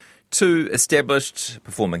Two established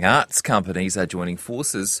performing arts companies are joining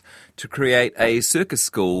forces to create a circus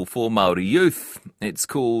school for Maori youth. It's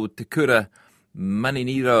called Te Kura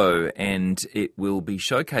Maninirau, and it will be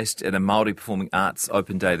showcased at a Maori Performing Arts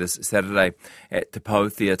Open Day this Saturday at Te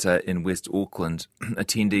Theatre in West Auckland.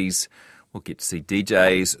 Attendees will get to see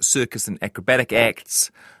DJs, circus and acrobatic acts,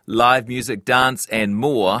 live music, dance and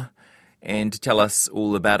more. And to tell us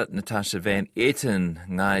all about it, Natasha van Etten,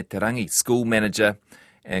 Ngai Te Rangi School Manager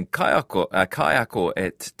and kaiako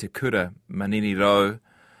at Te Kura Maninirau.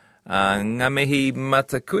 Ngā mihi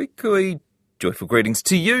mata kui. Joyful greetings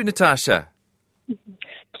to you, Natasha.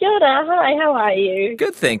 Kia ora, hi, how are you?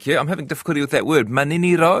 Good, thank you. I'm having difficulty with that word.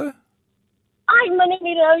 Maninirau? I'm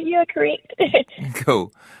Maninirau, you're correct.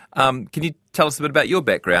 Cool. Can you tell us a bit about your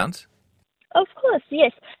background? Of course,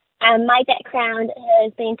 yes. My background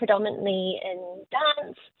has been predominantly in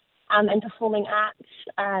dance and performing arts,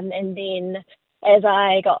 and then as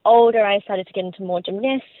I got older, I started to get into more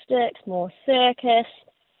gymnastics, more circus,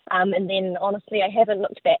 and then honestly, I haven't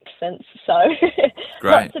looked back since. So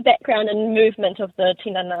lots of background and movement of the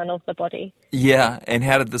tinana of the body. Yeah, and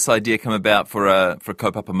how did this idea come about for a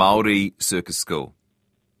kaupapa Maori circus school?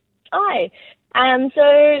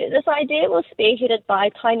 So this idea was spearheaded by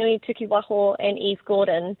Tainui Tukiwaho and Eve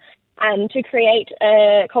Gordon to create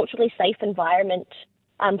a culturally safe environment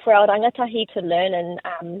for our rangatahi to learn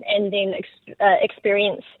and then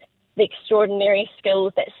experience the extraordinary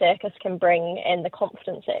skills that circus can bring and the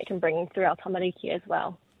confidence that it can bring through our tamariki as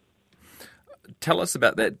well. Tell us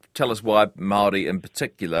about that. Tell us why Māori in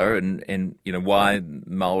particular and you know why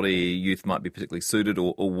Māori youth might be particularly suited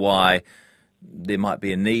or why there might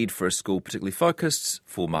be a need for a school particularly focused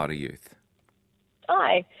for Māori youth.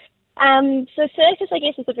 So circus, I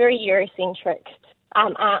guess, is a very Eurocentric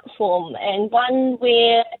art form and one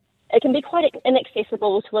where it can be quite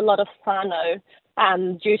inaccessible to a lot of whānau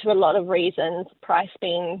due to a lot of reasons, price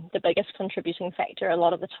being the biggest contributing factor a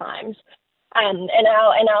lot of the times. And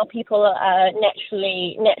our people are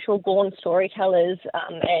natural-born storytellers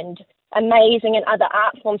and amazing in other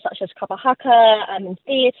art forms such as kapahaka, and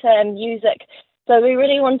theatre, music. So we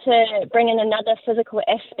really want to bring in another physical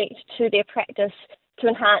aspect to their practice to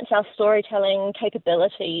enhance our storytelling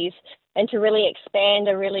capabilities and to really expand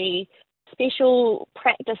a really special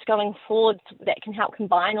practice going forward that can help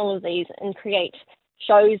combine all of these and create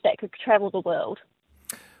shows that could travel the world.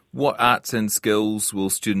 What arts and skills will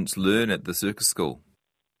students learn at the circus school?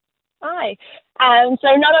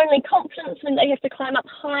 So not only confidence when they have to climb up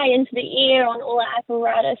high into the air on all our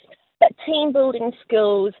apparatus, but team building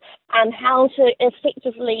skills, how to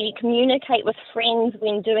effectively communicate with friends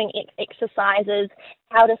when doing exercises,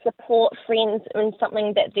 how to support friends in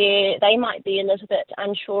something that they might be a little bit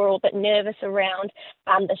unsure or a bit nervous around,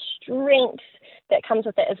 the strength that comes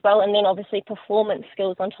with that as well, and then obviously performance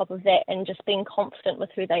skills on top of that and just being confident with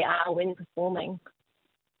who they are when performing.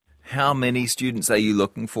 How many students are you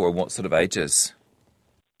looking for and what sort of ages?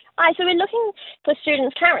 So we're looking for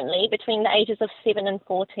students currently between the ages of 7 and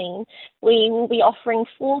 14. We will be offering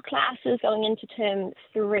 4 classes going into term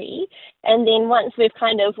 3. And then once we've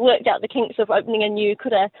kind of worked out the kinks of opening a new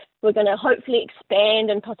kura, we're going to hopefully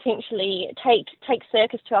expand and potentially take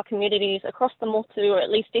circus to our communities across the motu, or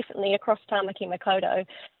at least definitely across Tāmaki Makaurau,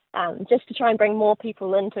 just to try and bring more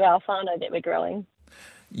people into our whānau that we're growing.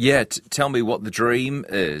 Yeah, tell me what the dream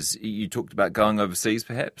is. You talked about going overseas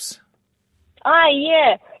perhaps?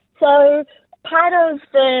 Yeah. So part of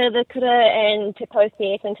the kura and Te Pau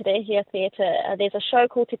Theatre and Te Rehia Theatre, there's a show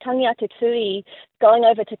called Te Tangia Te Tui going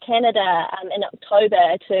over to Canada in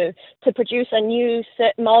October to produce a new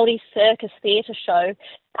Maori circus theatre show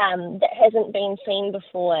that hasn't been seen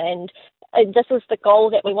before. And this is the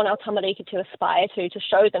goal that we want our tamariki to aspire to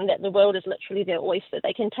show them that the world is literally their oyster.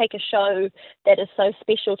 They can take a show that is so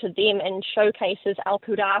special to them and showcases our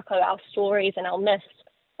pūrākau, our stories and our myths,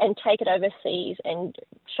 and take it overseas and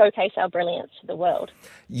showcase our brilliance to the world.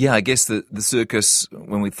 Yeah, I guess the circus,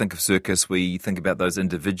 when we think of circus, we think about those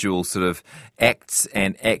individual sort of acts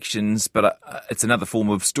and actions, but it's another form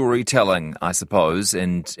of storytelling, I suppose,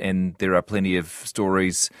 and there are plenty of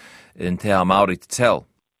stories in Te Ao Māori to tell.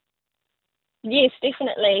 Yes,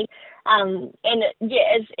 definitely.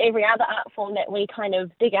 As every other art form that we kind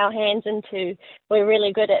of dig our hands into, we're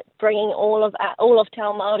really good at bringing all of Te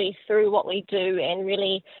Ao Māori through what we do and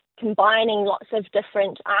really combining lots of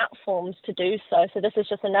different art forms to do so. So this is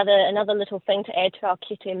just another little thing to add to our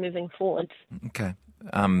kete moving forward. Okay.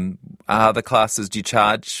 Do you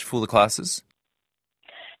charge for the classes?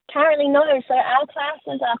 Currently, no. So our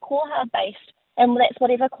classes are koha based, and that's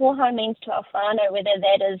whatever koha means to our whānau, whether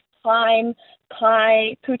that is time,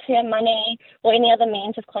 kai, putea money, or any other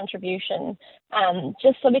means of contribution,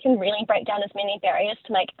 just so we can really break down as many barriers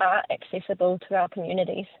to make art accessible to our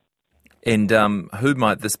communities. And who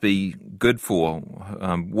might this be good for?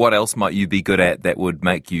 What else might you be good at that would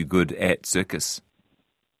make you good at circus?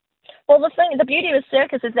 Well, the beauty of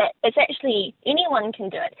circus is that it's actually anyone can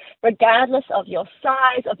do it, regardless of your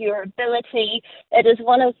size, of your ability. It is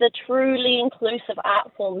one of the truly inclusive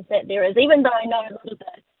art forms that there is. Even though I know a lot of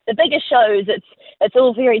the bigger shows, it's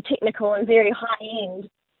all very technical and very high end.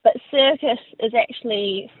 But circus is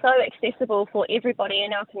actually so accessible for everybody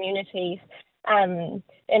in our communities. And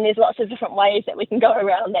there's lots of different ways that we can go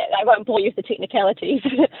around that. I won't bore you with the technicalities,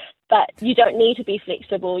 but you don't need to be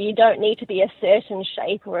flexible. You don't need to be a certain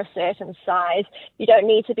shape or a certain size. You don't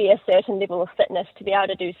need to be a certain level of fitness to be able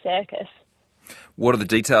to do circus. What are the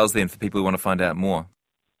details then for people who want to find out more?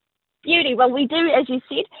 Beauty. Well, we do, as you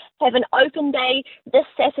said, have an open day this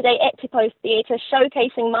Saturday at Te Pō Theatre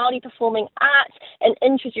showcasing Māori performing arts and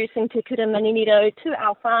introducing Te Kura Maninirau to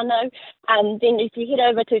our whānau. Then if you head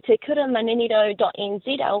over to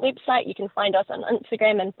tekuraManinirau.nz, our website, you can find us on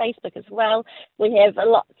Instagram and Facebook as well. We have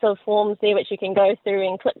lots of forms there which you can go through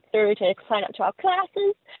and click through to sign up to our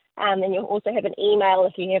classes. And you'll also have an email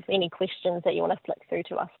if you have any questions that you want to flick through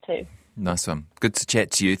to us too. Nice one. Good to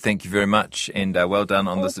chat to you. Thank you very much, and well done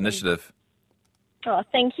on this initiative. Oh,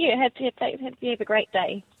 thank you. Hope you have a great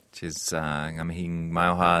day. Cheers. Ngā mihi mai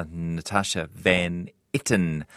oha Natasha van Etten.